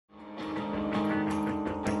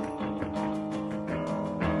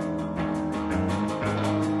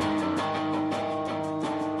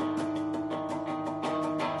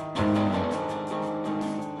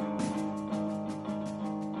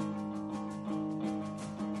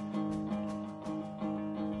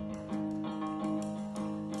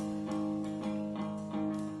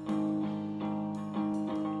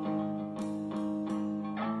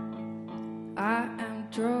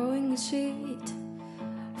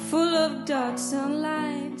full of dots and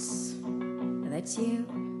lines. That's you.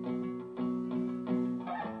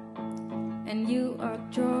 And you are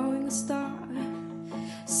drawing a star.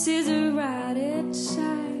 Scissor right, it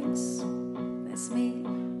shines. That's me.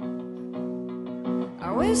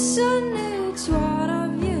 I wish I knew which one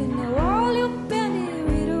of you know all your penny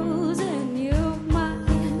riddles and you're mine.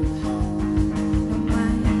 You're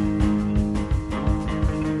mine.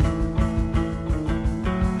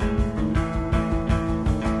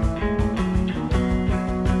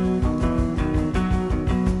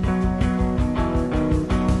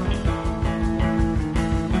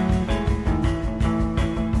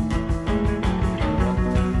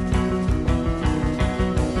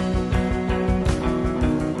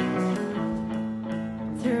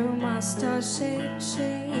 Star-shaped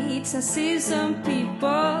shades, I see some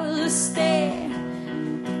people stare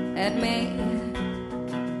at me,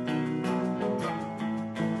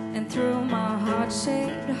 and through my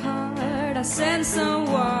heart-shaped heart I sense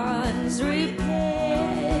someone's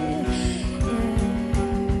repair. Yeah.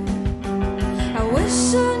 I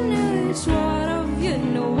wish I knew each one of you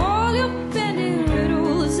know all your penny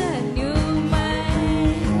riddles and you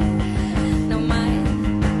mine, no mine.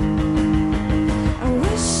 I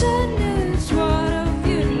wish I knew one of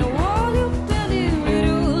you know all your penny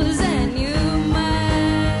riddles and you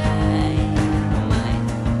mine, mine.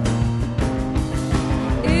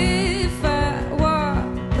 If I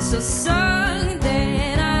was a song,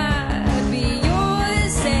 then I'd be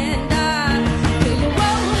yours and I'd play you.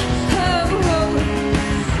 Whoa, ho, ho,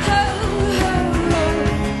 ho, ho, ho,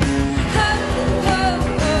 ho, ho,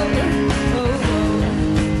 ho, ho.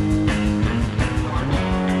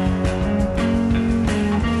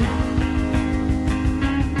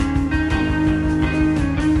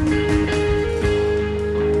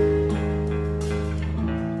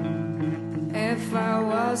 If I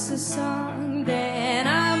was a song, then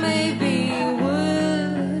I maybe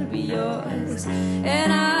would be yours,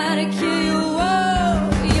 and I'd kill you.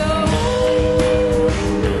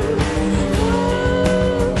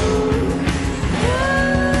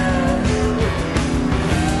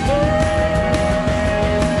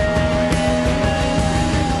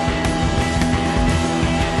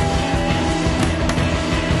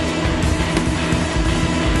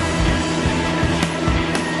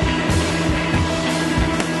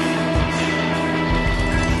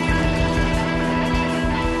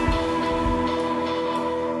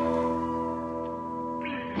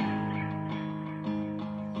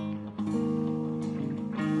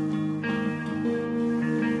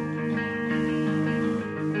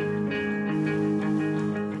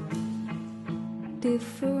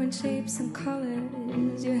 Different shapes and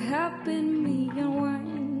colors, you're helping me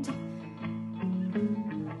unwind.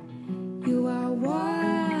 You are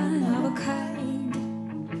one of a kind,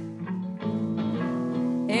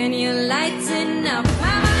 and you lighten up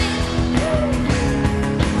my mind.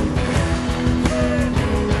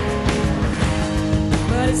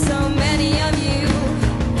 But it's so